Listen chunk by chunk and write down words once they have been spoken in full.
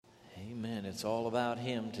It's all about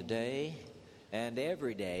Him today, and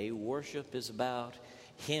every day worship is about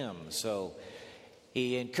Him. So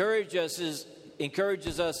He encourages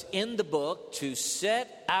us in the book to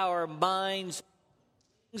set our minds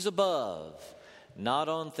on things above, not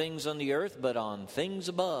on things on the earth, but on things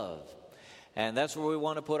above. And that's where we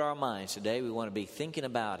want to put our minds today. We want to be thinking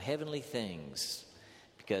about heavenly things,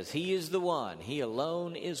 because He is the one. He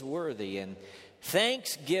alone is worthy, and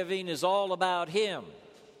thanksgiving is all about Him.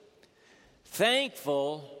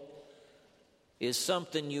 Thankful is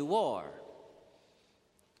something you are.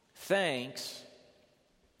 Thanks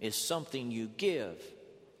is something you give.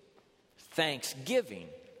 Thanksgiving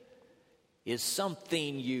is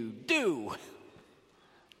something you do.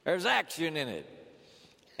 There's action in it.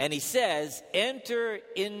 And He says, enter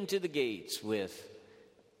into the gates with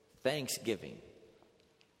thanksgiving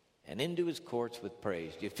and into His courts with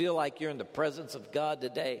praise. Do you feel like you're in the presence of God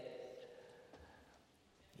today?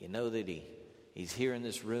 You know that He's here in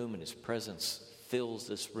this room, and His presence fills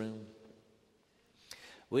this room.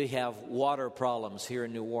 We have water problems here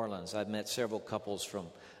in New Orleans. I've met several couples from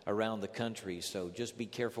around the country, so just be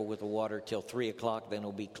careful with the water till 3 o'clock, then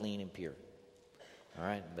it'll be clean and pure. All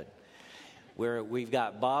right? But we've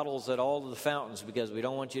got bottles at all of the fountains because we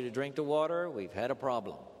don't want you to drink the water. We've had a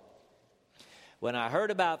problem. When I heard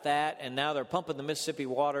about that, and now they're pumping the Mississippi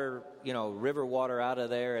water, river water out of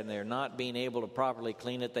there, and they're not being able to properly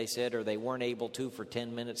clean it, they said, or they weren't able to for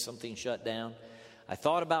 10 minutes, something shut down. I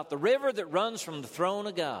thought about the river that runs from the throne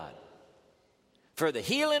of God for the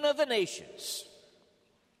healing of the nations,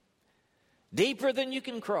 deeper than you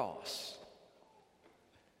can cross,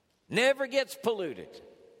 never gets polluted.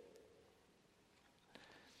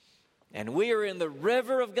 And we are in the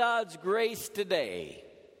river of God's grace today,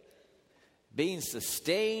 being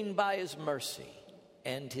sustained by His mercy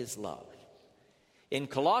and His love. In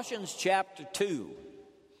Colossians chapter 2,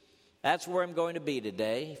 that's where I'm going to be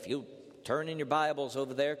today. If you'll turn in your Bibles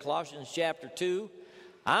over there, Colossians chapter 2.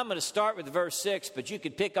 I'm going to start with verse 6, but you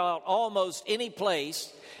could pick out almost any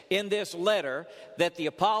place in this letter that the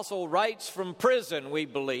apostle writes from prison, we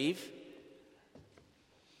believe,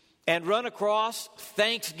 and run across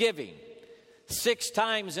thanksgiving. 6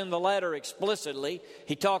 times in the letter explicitly,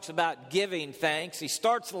 he talks about giving thanks. He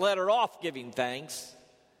starts the letter off giving thanks.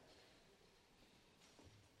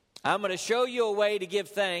 I'm going to show you a way to give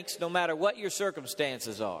thanks no matter what your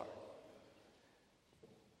circumstances are.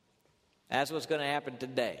 That's what's going to happen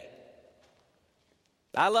today.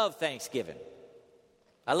 I love Thanksgiving.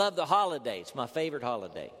 I love the holiday. It's my favorite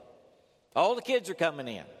holiday. All the kids are coming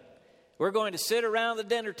in. We're going to sit around the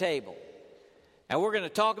dinner table, and we're going to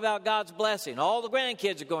talk about God's blessing. All the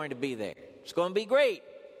grandkids are going to be there. It's going to be great.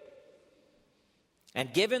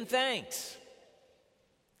 And giving thanks.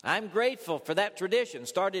 I'm grateful for that tradition.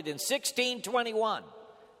 Started in 1621.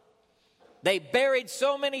 They buried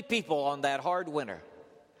so many people on that hard winter.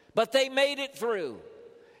 But they made it through.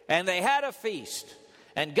 And they had a feast.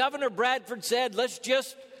 And Governor Bradford said, let's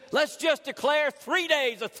just declare 3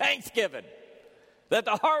 days of Thanksgiving, that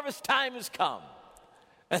the harvest time has come.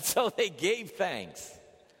 And so they gave thanks.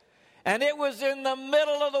 And it was in the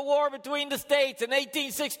middle of the war between the states in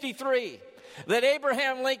 1863 that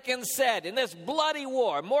Abraham Lincoln said, in this bloody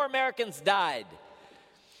war, more Americans died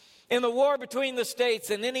in the war between the states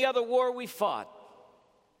than any other war we fought.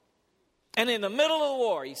 And in the middle of the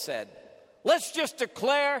war, he said, let's just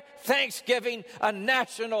declare Thanksgiving a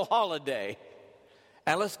national holiday,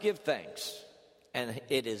 and let's give thanks. And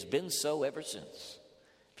it has been so ever since.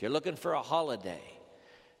 If you're looking for a holiday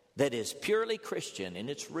that is purely Christian in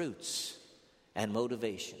its roots and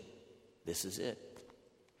motivation, this is it.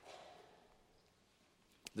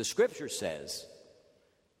 The scripture says,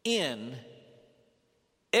 in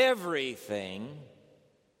everything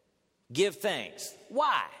give thanks.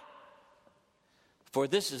 Why? For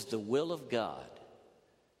this is the will of God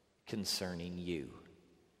concerning you.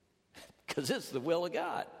 Because it's the will of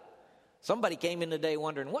God. Somebody came in today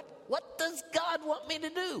wondering, what does God want me to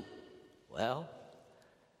do? Well,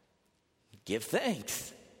 give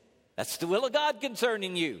thanks. That's the will of God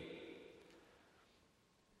concerning you.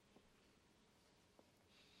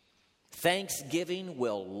 Thanksgiving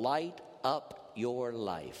will light up your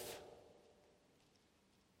life.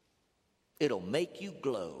 It'll make you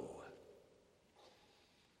glow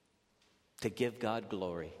to give God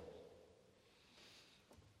glory.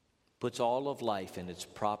 Puts all of life in its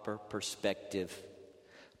proper perspective.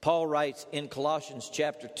 Paul writes in Colossians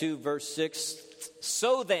chapter 2, verse 6,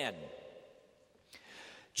 so then,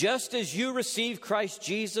 just as you receive Christ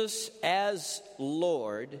Jesus as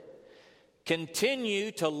Lord, continue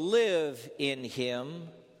to live in Him,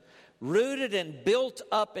 rooted and built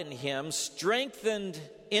up in him, strengthened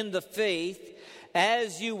in the faith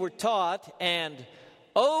as you were taught, and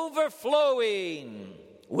overflowing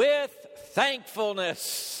with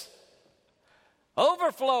thankfulness.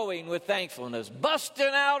 Overflowing with thankfulness,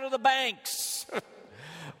 busting out of the banks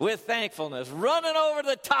with thankfulness, running over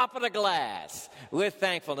the top of the glass with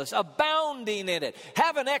thankfulness, abounding in it.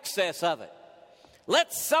 Have an excess of it.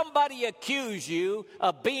 Let somebody accuse you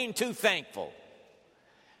of being too thankful.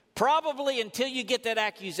 Probably until you get that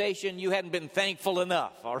accusation, you hadn't been thankful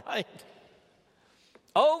enough, all right?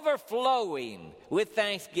 Overflowing with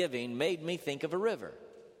thanksgiving made me think of a river.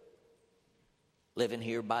 Living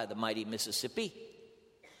here by the mighty Mississippi.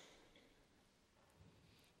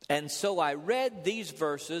 And so I read these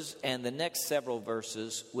verses and the next several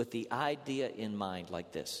verses with the idea in mind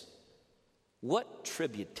like this. What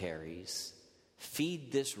tributaries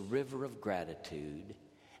feed this river of gratitude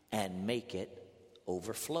and make it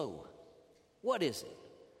overflow? What is it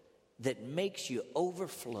that makes you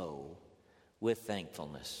overflow with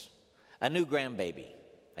thankfulness? A new grandbaby.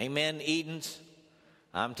 Amen, Edens?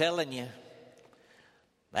 I'm telling you,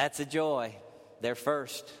 that's a joy. They're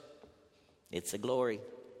first. It's a glory.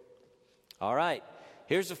 All right,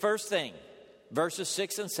 here's the first thing. Verses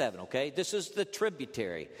 6 and 7, okay? This is the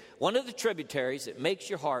tributary. One of the tributaries that makes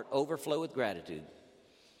your heart overflow with gratitude.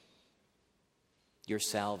 Your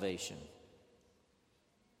salvation.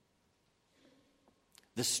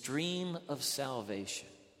 The stream of salvation.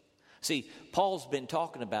 See, Paul's been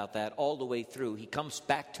talking about that all the way through. He comes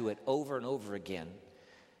back to it over and over again.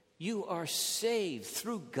 You are saved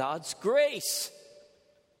through God's grace.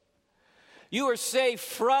 You are saved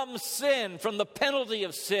from sin, from the penalty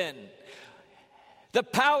of sin. The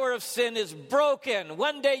power of sin is broken.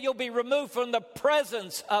 One day you'll be removed from the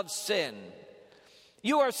presence of sin.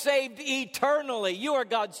 You are saved eternally. You are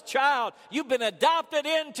God's child. You've been adopted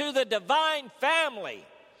into the divine family.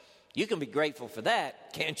 You can be grateful for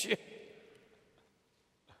that, can't you?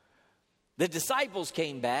 The disciples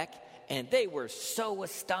came back and they were so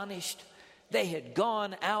astonished. They had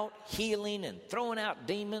gone out healing and throwing out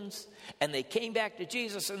demons. And they came back to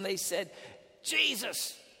Jesus and they said,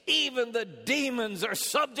 Jesus, even the demons are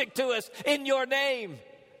subject to us in your name.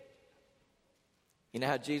 You know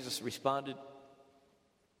how Jesus responded?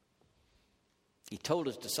 He told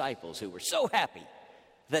his disciples, who were so happy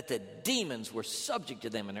that the demons were subject to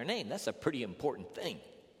them in their name. That's a pretty important thing.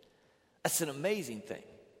 That's an amazing thing.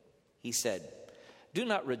 He said, do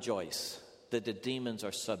not rejoice that the demons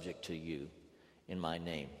are subject to you in my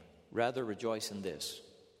name. Rather rejoice in this.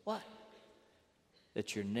 What?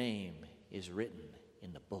 That your name is written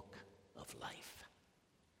in the book of life.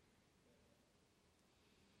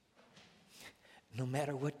 No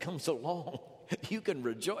matter what comes along, you can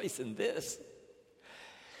rejoice in this.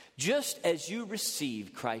 Just as you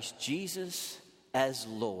received Christ Jesus as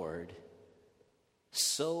Lord,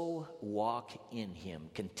 so walk in him.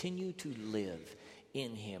 Continue to live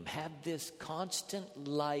in him. Have this constant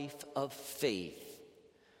life of faith.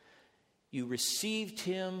 You received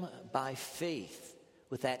him by faith.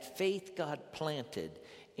 With that faith God planted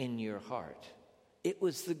in your heart. It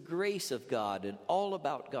was the grace of God and all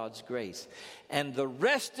about God's grace. And the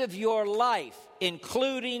rest of your life,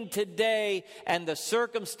 including today and the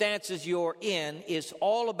circumstances you're in, is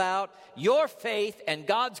all about your faith and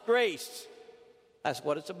God's grace. That's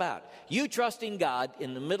what it's about. You trusting God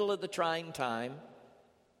in the middle of the trying time,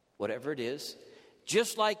 whatever it is,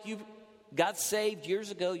 just like you got saved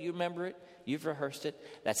years ago, you remember it, you've rehearsed it,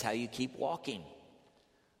 that's how you keep walking.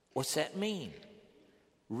 What's that mean?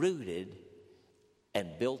 Rooted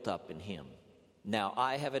and built up in him. Now,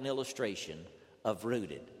 I have an illustration of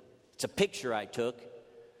rooted. It's a picture I took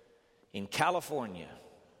in California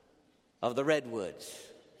of the redwoods.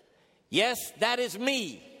 Yes, that is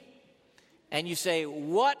me. And you say,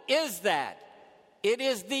 what is that? It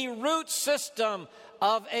is the root system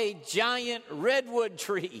of a giant redwood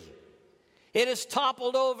tree. It has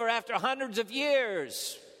toppled over after hundreds of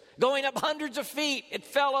years. Going up hundreds of feet, it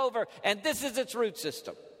fell over, and this is its root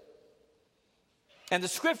system. And the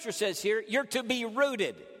scripture says here, you're to be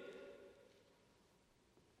rooted.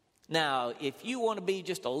 Now, if you want to be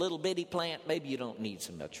just a little bitty plant, maybe you don't need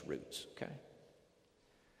so much roots, okay?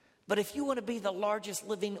 But if you want to be the largest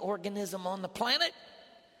living organism on the planet,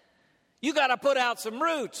 you got to put out some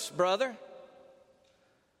roots, brother.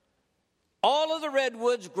 All of the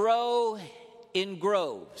redwoods grow in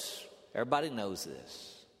groves. Everybody knows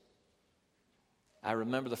this. I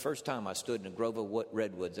remember the first time I stood in a grove of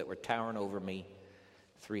redwoods that were towering over me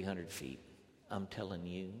 300 feet. I'm telling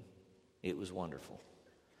you, it was wonderful.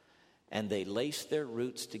 And they laced their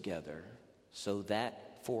roots together so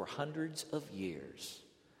that for hundreds of years,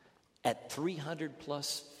 At 300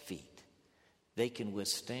 plus feet, they can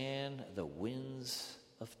withstand the winds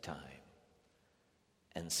of time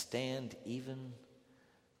and stand even,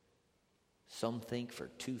 some think, for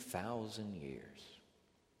 2,000 years.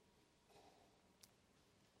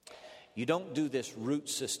 You don't do this root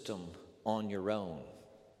system on your own.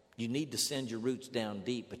 You need to send your roots down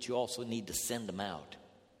deep, but you also need to send them out.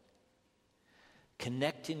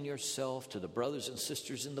 Connecting yourself to the brothers and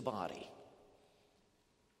sisters in the body.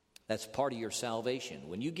 That's part of your salvation.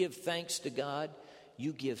 When you give thanks to God,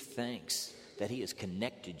 you give thanks that He has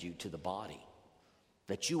connected you to the body,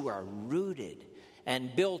 that you are rooted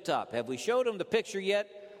and built up. Have we showed them the picture yet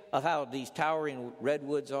of how these towering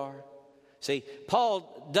redwoods are? See,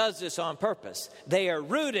 Paul does this on purpose. They are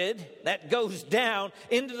rooted, that goes down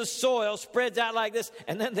into the soil, spreads out like this,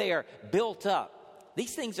 and then they are built up.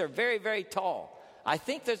 These things are very, very tall. I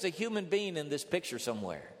think there's a human being in this picture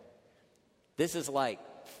somewhere. This is like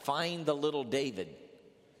find the little David.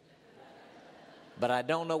 But I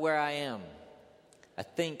don't know where I am. I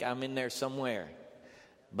think I'm in there somewhere.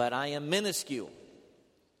 But I am minuscule.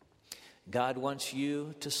 God wants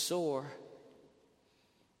you to soar.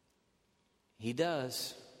 He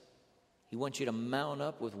does. He wants you to mount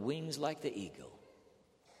up with wings like the eagle.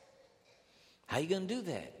 How are you going to do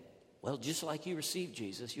that? Well, just like you received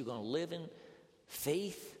Jesus, you're going to live in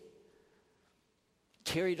faith,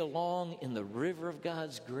 carried along in the river of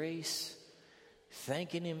God's grace,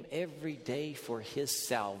 thanking Him every day for His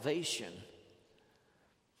salvation,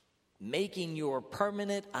 making your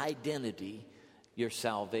permanent identity your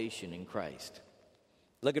salvation in Christ.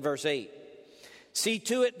 Look at verse 8. See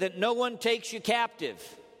to it that no one takes you captive.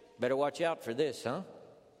 Better watch out for this, huh?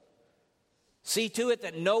 See to it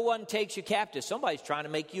that no one takes you captive. Somebody's trying to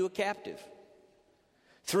make you a captive.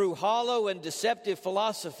 Through hollow and deceptive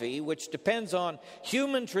philosophy, which depends on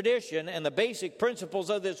human tradition and the basic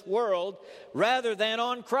principles of this world, rather than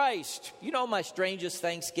on Christ. You know my strangest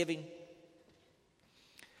Thanksgiving?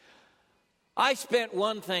 I spent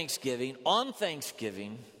one Thanksgiving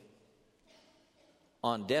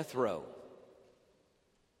on death row.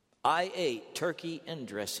 I ate turkey and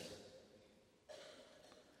dressing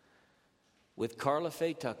with Carla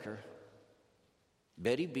Faye Tucker,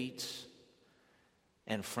 Betty Beats,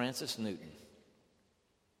 and Francis Newton.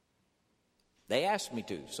 They asked me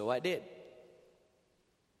to, so I did.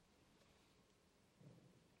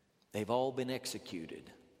 They've all been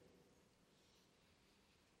executed.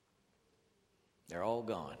 They're all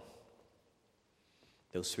gone.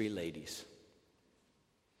 Those three ladies.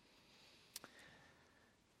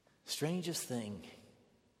 Strangest thing,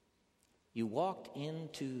 you walked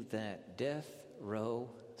into that death row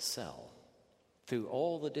cell through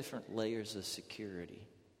all the different layers of security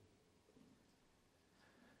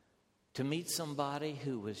to meet somebody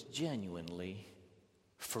who was genuinely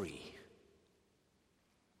free.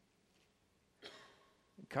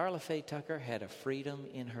 Carla Faye Tucker had a freedom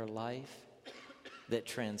in her life that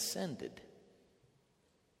transcended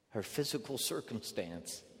her physical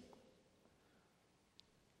circumstance.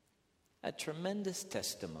 A tremendous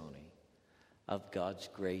testimony of God's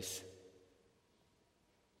grace.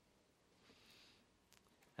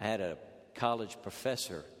 I had a college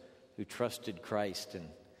professor who trusted Christ, and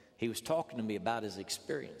he was talking to me about his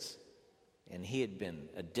experience. And he had been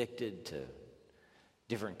addicted to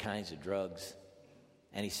different kinds of drugs.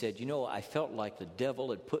 And he said, you know, I felt like the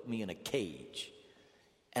devil had put me in a cage,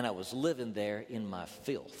 and I was living there in my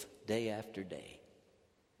filth day after day.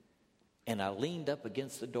 And I leaned up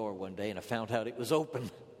against the door one day and I found out it was open.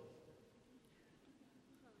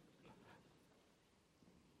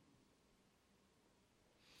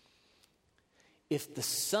 If the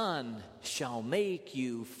Son shall make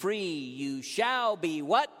you free, you shall be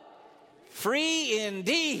what? Free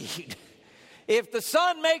indeed. If the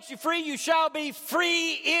Son makes you free, you shall be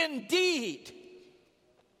free indeed.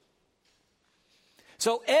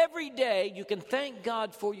 So every day you can thank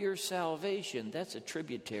God for your salvation. That's a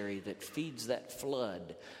tributary that feeds that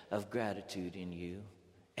flood of gratitude in you.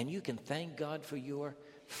 And you can thank God for your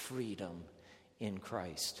freedom in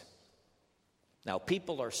Christ. Now,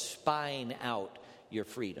 people are spying out your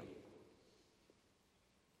freedom.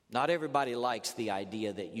 Not everybody likes the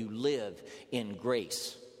idea that you live in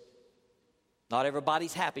grace. Not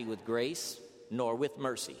everybody's happy with grace, nor with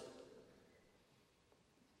mercy.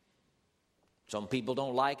 Some people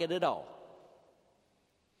don't like it at all.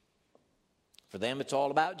 For them, it's all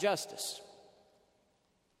about justice.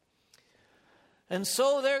 And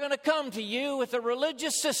so they're going to come to you with a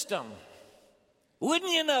religious system.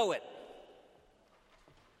 Wouldn't you know it?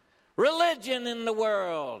 Religion in the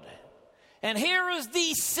world. And here is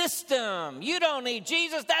the system. You don't need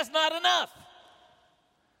Jesus. That's not enough.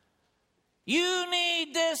 You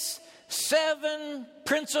need this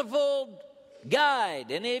 7-principled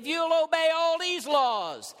guide. And if you'll obey all these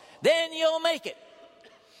laws, then you'll make it.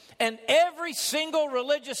 And every single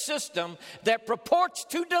religious system that purports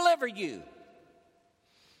to deliver you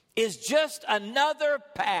is just another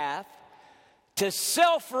path to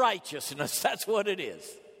self-righteousness. That's what it is.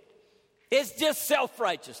 It's just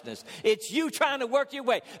self-righteousness. It's you trying to work your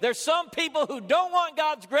way. There's some people who don't want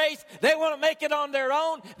God's grace. They want to make it on their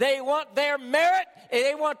own. They want their merit.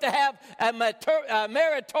 They want to have a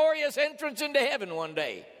meritorious entrance into heaven one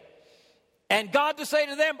day. And God to say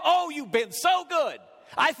to them, oh, you've been so good.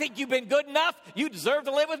 I think you've been good enough. You deserve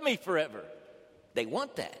to live with me forever. They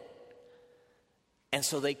want that. And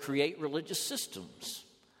so they create religious systems.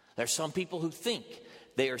 There's some people who think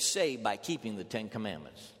they are saved by keeping the 10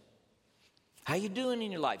 Commandments. How you doing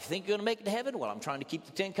in your life? You think you're going to make it to heaven? Well, I'm trying to keep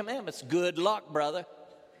the 10 Commandments. Good luck, brother.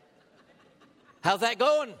 How's that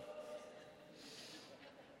going?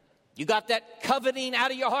 You got that coveting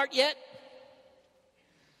out of your heart yet?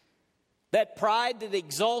 That pride that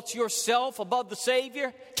exalts yourself above the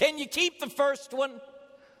Savior? Can you keep the first one?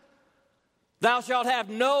 Thou shalt have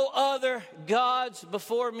no other gods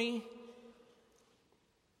before me.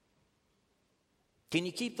 Can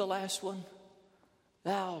you keep the last one?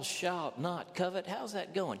 Thou shalt not covet. How's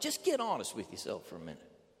that going? Just get honest with yourself for a minute.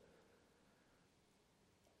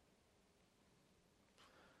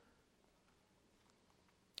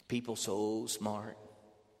 People so smart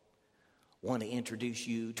want to introduce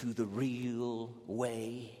you to the real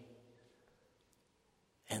way.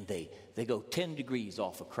 And they go 10 degrees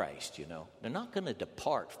off of Christ, you know. They're not going to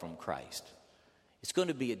depart from Christ. It's going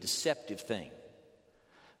to be a deceptive thing.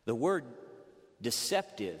 The word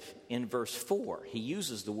deceptive in verse 4, he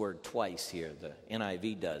uses the word twice here, the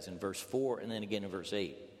NIV does, in verse 4 and then again in verse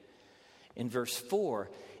 8. In verse 4,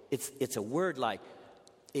 it's a word like,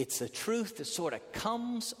 it's a truth that sort of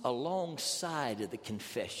comes alongside of the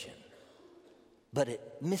confession, but it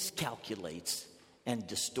miscalculates and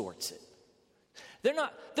distorts it.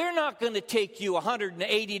 They're not going to take you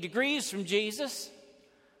 180 degrees from Jesus.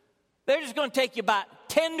 They're just going to take you about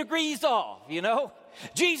 10 degrees off, you know.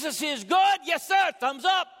 Jesus is good. Yes, sir. Thumbs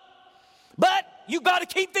up. But you got to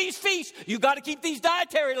keep these feasts. You got to keep these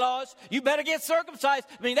dietary laws. You better get circumcised.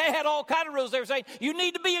 I mean, they had all kind of rules. They were saying, you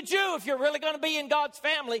need to be a Jew if you're really going to be in God's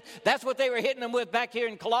family. That's what they were hitting them with back here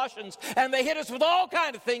in Colossians. And they hit us with all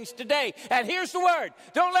kind of things today. And here's the word.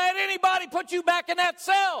 Don't let anybody put you back in that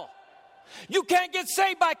cell. You can't get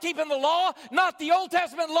saved by keeping the law, not the Old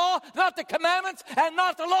Testament law, not the commandments, and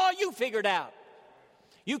not the law you figured out.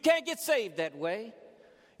 You can't get saved that way.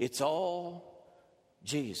 It's all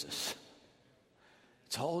Jesus.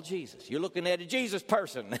 It's all Jesus. You're looking at a Jesus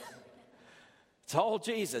person. It's all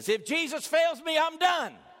Jesus. If Jesus fails me, I'm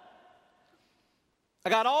done. I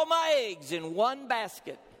got all my eggs in one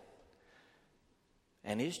basket.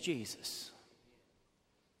 And it's Jesus.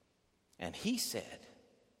 And he said,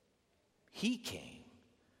 he came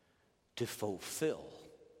to fulfill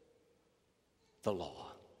the law.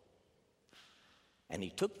 And he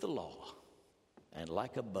took the law, and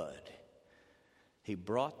like a bud, he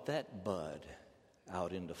brought that bud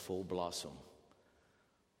out into full blossom.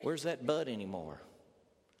 Where's that bud anymore?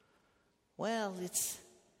 Well, it's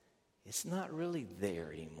not really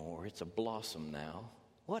there anymore. It's a blossom now.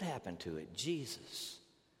 What happened to it? Jesus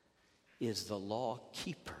is the law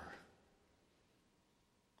keeper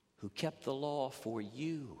who kept the law for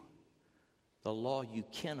you, the law you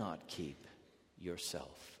cannot keep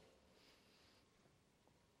yourself,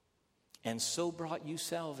 and so brought you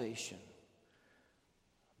salvation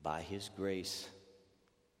by his grace.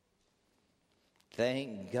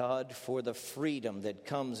 Thank God for the freedom that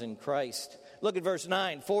comes in Christ. Look at verse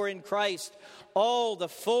 9. For in Christ all the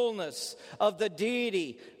fullness of the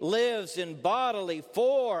deity lives in bodily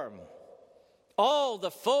form. All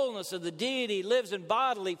the fullness of the deity lives in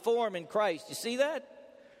bodily form in Christ. You see that?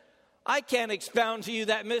 I can't expound to you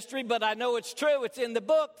that mystery, but I know it's true. It's in the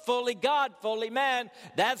book. Fully God, fully man.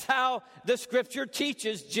 That's how the scripture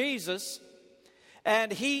teaches Jesus.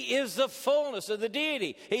 And he is the fullness of the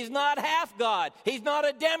deity. He's not half God. He's not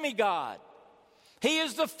a demigod. He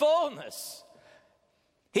is the fullness.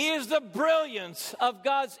 He is the brilliance of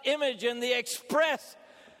God's image and the express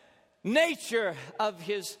nature of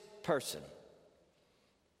his person.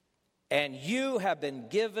 And you have been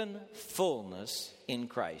given fullness in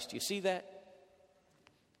Christ. You see that?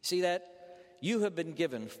 See that? You have been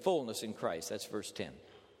given fullness in Christ. That's verse 10.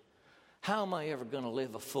 How am I ever going to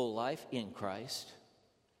live a full life in Christ?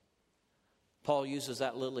 Paul uses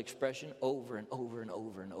that little expression over and over and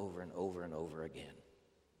over and over and over and over again.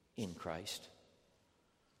 In Christ.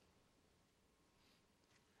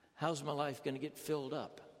 How's my life going to get filled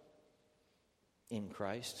up? In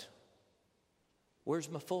Christ. Where's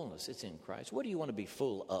my fullness? It's in Christ. What do you want to be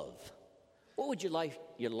full of? What would you like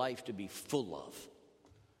your life to be full of?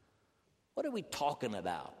 What are we talking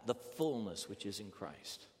about? The fullness which is in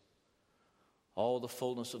Christ. All the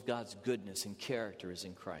fullness of God's goodness and character is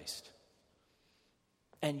in Christ.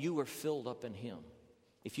 And you were filled up in Him.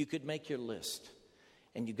 If you could make your list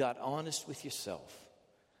and you got honest with yourself,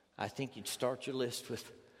 I think you'd start your list with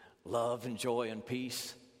love and joy and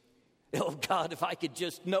peace. Oh God, if I could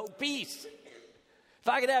just know peace. If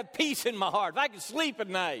I could have peace in my heart. If I could sleep at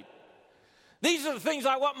night. These are the things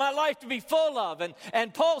I want my life to be full of.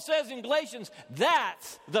 And Paul says in Galatians,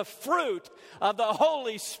 that's the fruit of the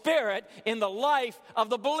Holy Spirit in the life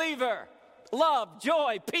of the believer. Love,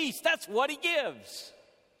 joy, peace, that's what He gives.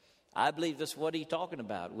 I believe that's what He's talking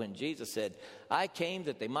about when Jesus said, I came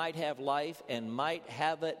that they might have life and might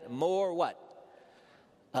have it more what?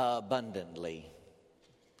 Abundantly.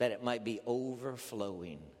 That it might be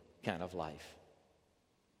overflowing kind of life.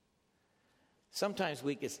 Sometimes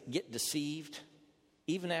we get deceived,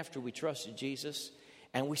 even after we trusted Jesus,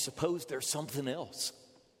 and we suppose there's something else.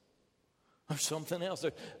 There's something else.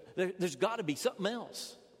 There's got to be something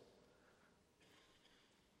else.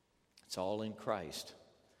 It's all in Christ.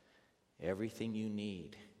 Everything you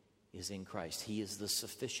need is in Christ. He is the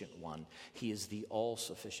sufficient one. He is the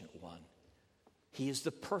all-sufficient one. He is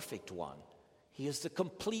the perfect one. He is the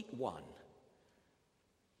complete one.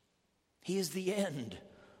 He is the end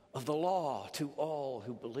of the law to all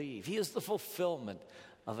who believe. He is the fulfillment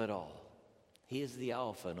of it all. He is the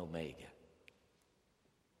Alpha and Omega.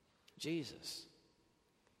 Jesus.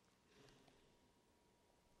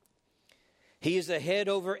 He is the head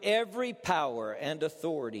over every power and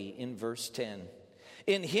authority in verse 10.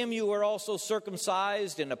 In Him you were also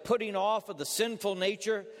circumcised in a putting off of the sinful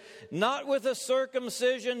nature, not with a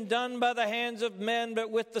circumcision done by the hands of men, but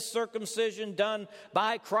with the circumcision done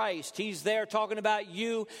by Christ. He's there talking about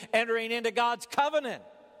you entering into God's covenant.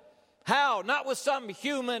 How? Not with some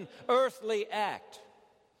human earthly act,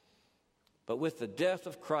 but with the death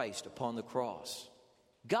of Christ upon the cross.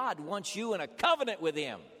 God wants you in a covenant with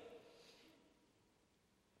Him.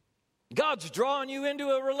 God's drawing you into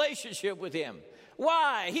a relationship with Him.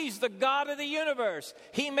 Why? He's the God of the universe.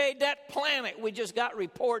 He made that planet we just got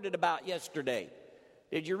reported about yesterday.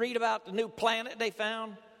 Did you read about the new planet they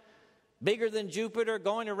found? Bigger than Jupiter,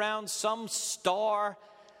 going around some star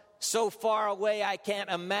so far away I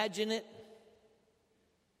can't imagine it.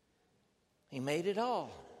 He made it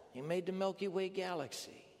all. He made the Milky Way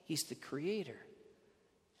galaxy. He's the creator.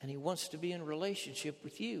 And He wants to be in relationship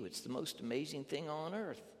with you. It's the most amazing thing on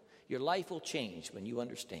earth. Your life will change when you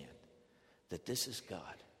understand that this is God,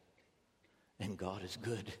 and God is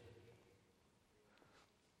good.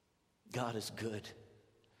 God is good.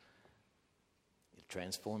 It'll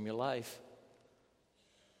transform your life.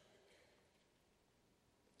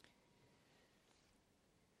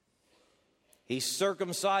 He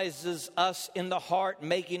circumcises us in the heart,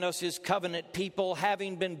 making us His covenant people,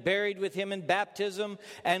 having been buried with Him in baptism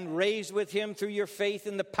and raised with Him through your faith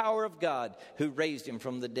in the power of God who raised Him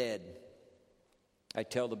from the dead. I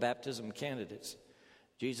tell the baptism candidates,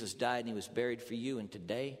 Jesus died and He was buried for you, and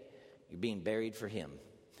today you're being buried for Him.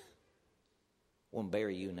 Won't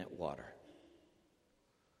bury you in that water.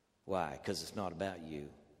 Why? Because it's not about you.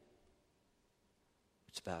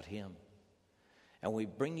 It's about Him. And we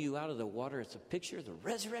bring you out of the water. It's a picture of the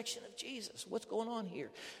resurrection of Jesus. What's going on here?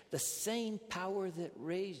 The same power that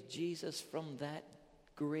raised Jesus from that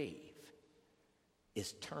grave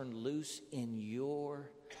is turned loose in your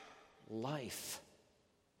life.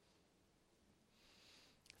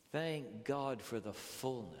 Thank God for the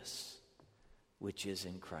fullness which is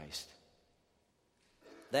in Christ.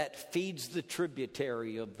 That feeds the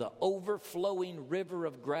tributary of the overflowing river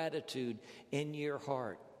of gratitude in your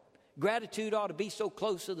heart. Gratitude ought to be so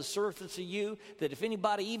close to the surface of you that if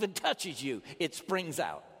anybody even touches you, it springs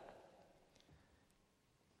out.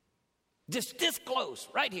 Just this close,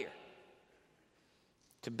 right here,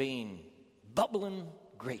 to being bubbling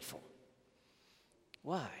grateful.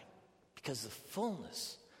 Why? Because the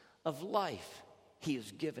fullness of life He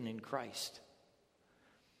has given in Christ.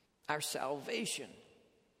 Our salvation,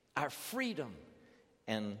 our freedom,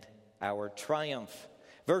 and our triumph.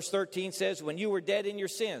 Verse 13 says, when you were dead in your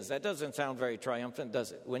sins. That doesn't sound very triumphant,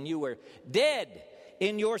 does it? When you were dead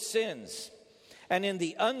in your sins and in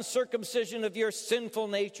the uncircumcision of your sinful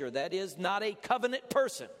nature, that is, not a covenant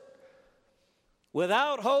person,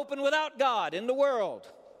 without hope and without God in the world,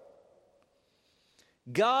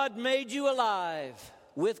 God made you alive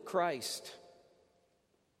with Christ.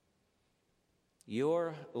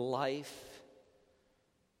 Your life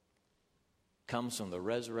comes from the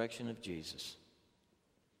resurrection of Jesus.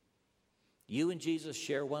 You and Jesus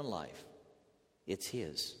share one life. It's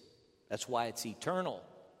His. That's why it's eternal.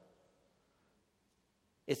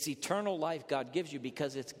 It's eternal life God gives you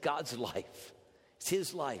because it's God's life. It's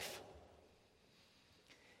His life.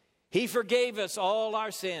 He forgave us all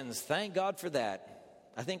our sins. Thank God for that.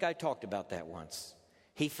 I think I talked about that once.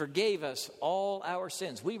 He forgave us all our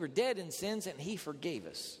sins. We were dead in sins and He forgave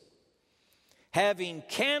us. Having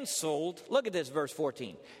canceled, look at this, verse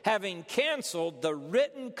 14. Having canceled the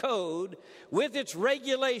written code with its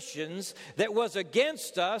regulations that was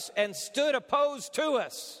against us and stood opposed to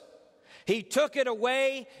us. He took it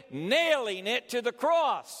away, nailing it to the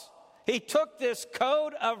cross. He took this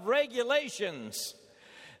code of regulations,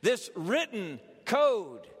 this written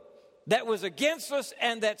code that was against us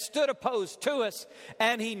and that stood opposed to us,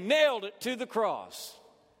 and He nailed it to the cross.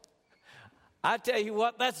 I tell you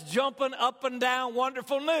what, that's jumping up and down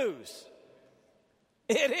wonderful news.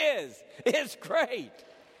 It is. It's great.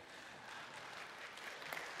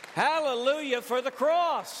 Hallelujah for the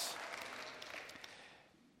cross.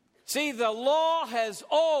 See, the law has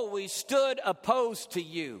always stood opposed to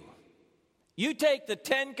you. You take the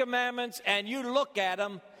 10 Commandments and you look at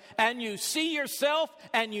them and you see yourself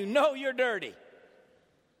and you know you're dirty.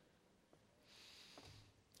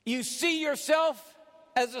 You see yourself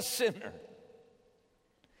as a sinner.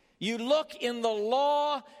 You look in the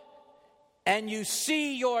law and you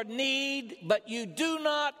see your need, but you do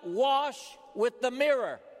not wash with the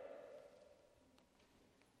mirror.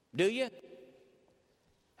 Do you?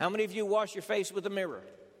 How many of you wash your face with a mirror?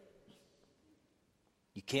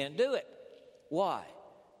 You can't do it. Why?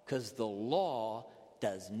 Because the law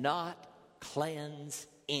does not cleanse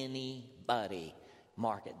anybody.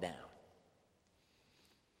 Mark it down.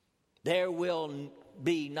 There will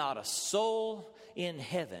be not a soul in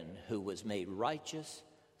heaven who was made righteous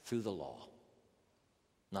through the law.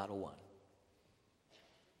 Not a one.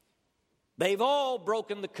 They've all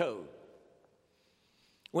broken the code.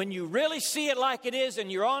 When you really see it like it is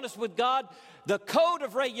and you're honest with God, the code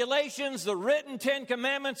of regulations, the written 10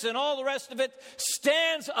 Commandments and all the rest of it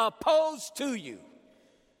stands opposed to you.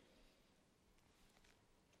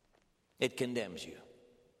 It condemns you.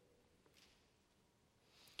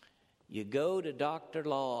 You go to Dr.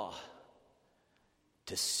 Law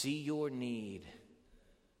to see your need,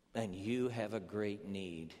 and you have a great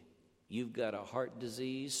need. You've got a heart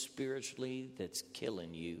disease spiritually that's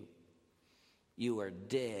killing you. You are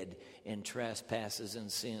dead in trespasses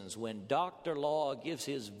and sins. When Dr. Law gives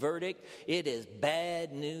his verdict, it is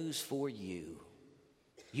bad news for you.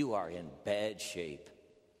 You are in bad shape.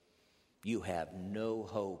 You have no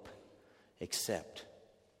hope except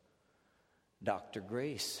Dr.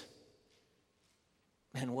 Grace.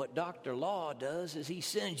 And what Dr. Law does is he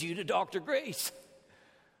sends you to Dr. Grace.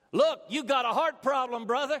 Look, you got a heart problem,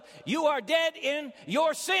 brother. You are dead in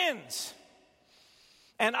your sins.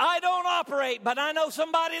 And I don't operate, but I know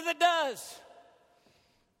somebody that does.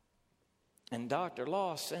 And Dr.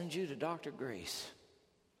 Law sends you to Dr. Grace.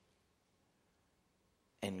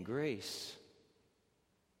 And grace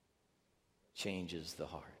changes the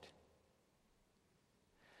heart.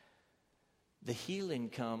 The healing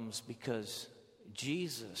comes because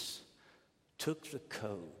Jesus took the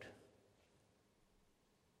code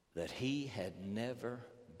that he had never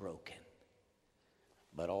broken,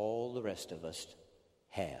 but all the rest of us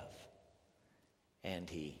have. And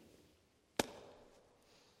he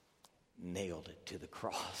nailed it to the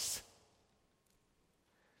cross.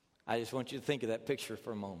 I just want you to think of that picture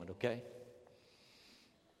for a moment, okay?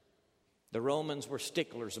 The Romans were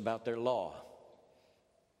sticklers about their law.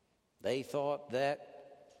 They thought that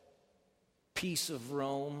piece of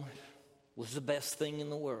Rome was the best thing in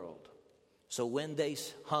the world. So when they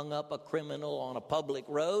hung up a criminal on a public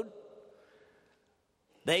road,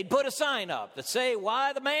 they'd put a sign up that say,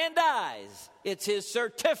 why the man dies. It's his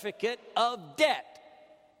certificate of debt.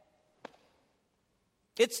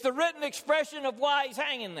 It's the written expression of why he's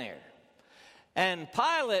hanging there. And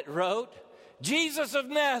Pilate wrote, Jesus of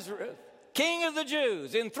Nazareth, King of the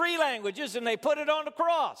Jews, in 3 languages, and they put it on the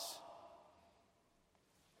cross.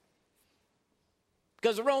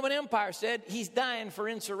 Because the Roman Empire said he's dying for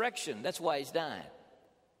insurrection. That's why he's dying.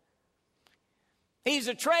 He's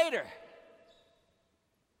a traitor.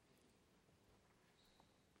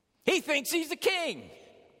 He thinks he's the king.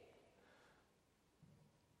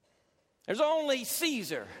 There's only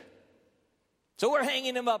Caesar. So we're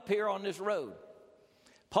hanging him up here on this road.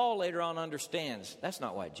 Paul later on understands that's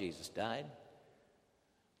not why Jesus died.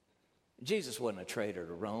 Jesus wasn't a traitor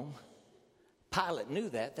to Rome. Pilate knew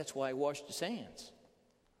that. That's why he washed his hands.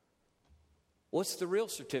 What's the real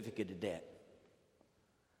certificate of debt?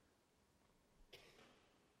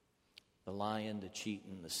 the lying, the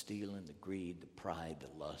cheating, the stealing, the greed, the pride,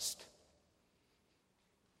 the lust,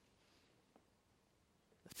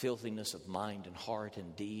 the filthiness of mind and heart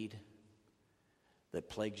and deed that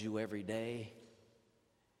plagues you every day.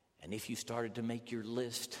 And if you started to make your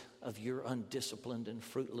list of your undisciplined and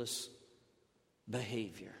fruitless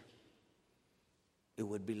behavior, it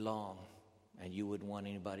would be long, and you wouldn't want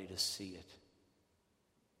anybody to see it.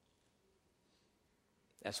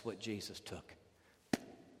 That's what Jesus took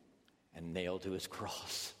and nailed to his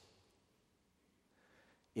cross.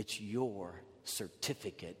 It's your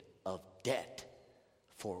certificate of debt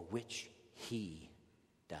for which he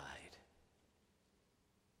died.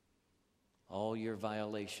 All your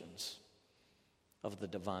violations of the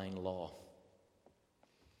divine law.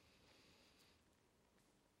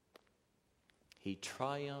 He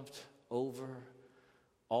triumphed over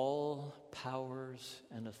all powers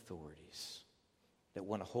and authorities that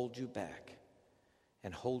want to hold you back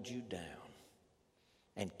and hold you down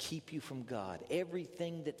and keep you from God.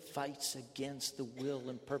 Everything that fights against the will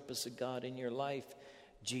and purpose of God in your life,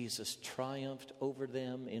 Jesus triumphed over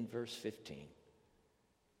them in verse 15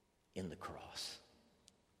 in the cross.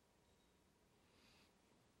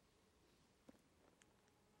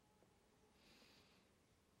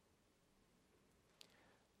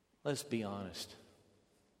 Let's be honest.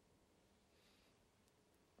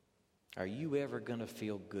 Are you ever going to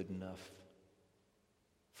feel good enough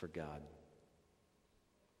for God?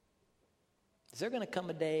 Is there going to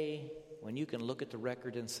come a day when you can look at the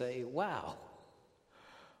record and say, wow,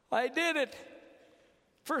 I did it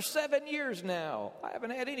for 7 years now. I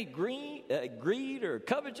haven't had any greed or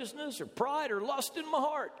covetousness or pride or lust in my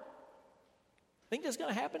heart. Think that's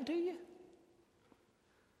going to happen to you?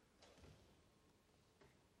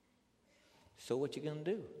 So what you going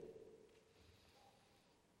to do?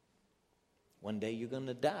 One day you're going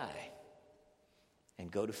to die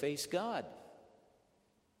and go to face God.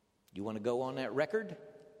 You want to go on that record?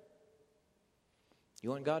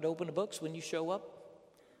 You want God to open the books when you show up?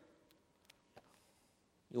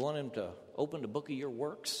 You want him to open the book of your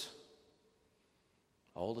works?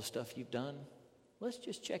 All the stuff you've done? Let's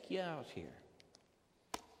just check you out here.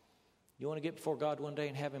 You want to get before God one day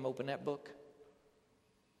and have him open that book?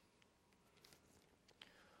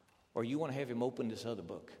 Or you want to have him open this other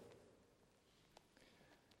book,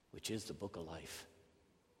 which is the book of life.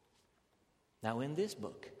 Now in this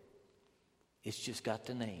book, it's just got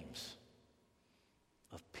the names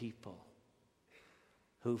of people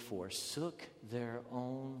who forsook their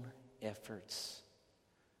own efforts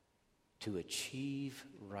to achieve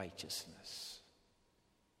righteousness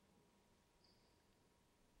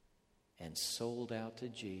and sold out to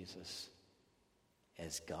Jesus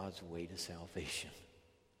as God's way to salvation.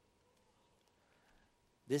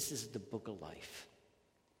 This is the book of life.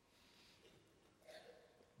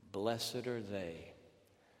 Blessed are they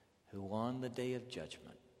who on the day of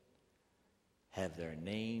judgment have their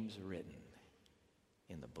names written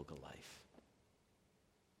in the book of life.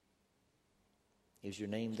 Is your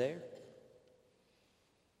name there?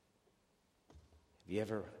 Have you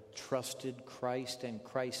ever trusted Christ and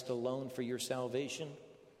Christ alone for your salvation?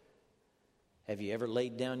 Have you ever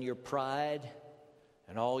laid down your pride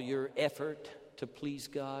and all your effort to please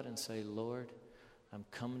God and say, Lord, I'm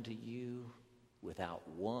coming to you without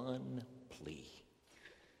one plea,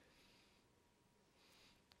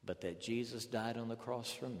 but that Jesus died on the cross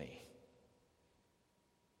for me.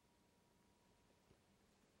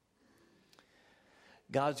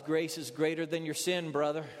 God's grace is greater than your sin,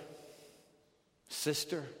 brother,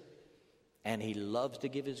 sister, and he loves to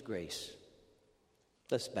give his grace.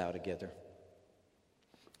 Let's bow together.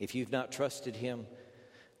 If you've not trusted him,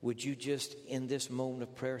 would you just in this moment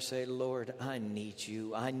of prayer say, Lord, I need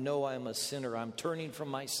you. I know I'm a sinner. I'm turning from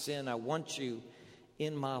my sin. I want you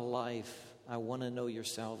in my life. I want to know your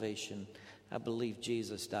salvation. I believe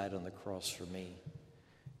Jesus died on the cross for me.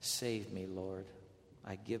 Save me, Lord.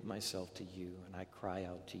 I give myself to you and I cry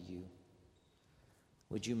out to you.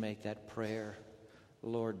 Would you make that prayer?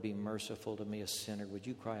 Lord, be merciful to me, a sinner. Would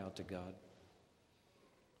you cry out to God?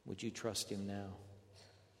 Would you trust him now?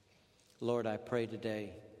 Lord, I pray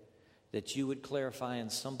today that you would clarify in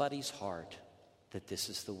somebody's heart that this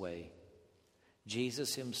is the way.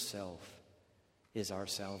 Jesus himself is our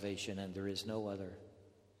salvation and there is no other.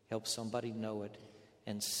 Help somebody know it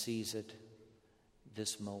and seize it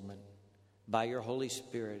this moment. By your Holy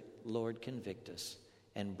Spirit, Lord, convict us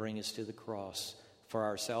and bring us to the cross for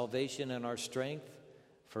our salvation and our strength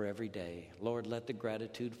for every day. Lord, let the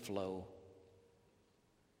gratitude flow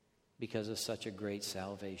because of such a great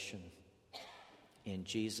salvation. In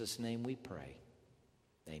Jesus' name we pray.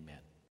 Amen.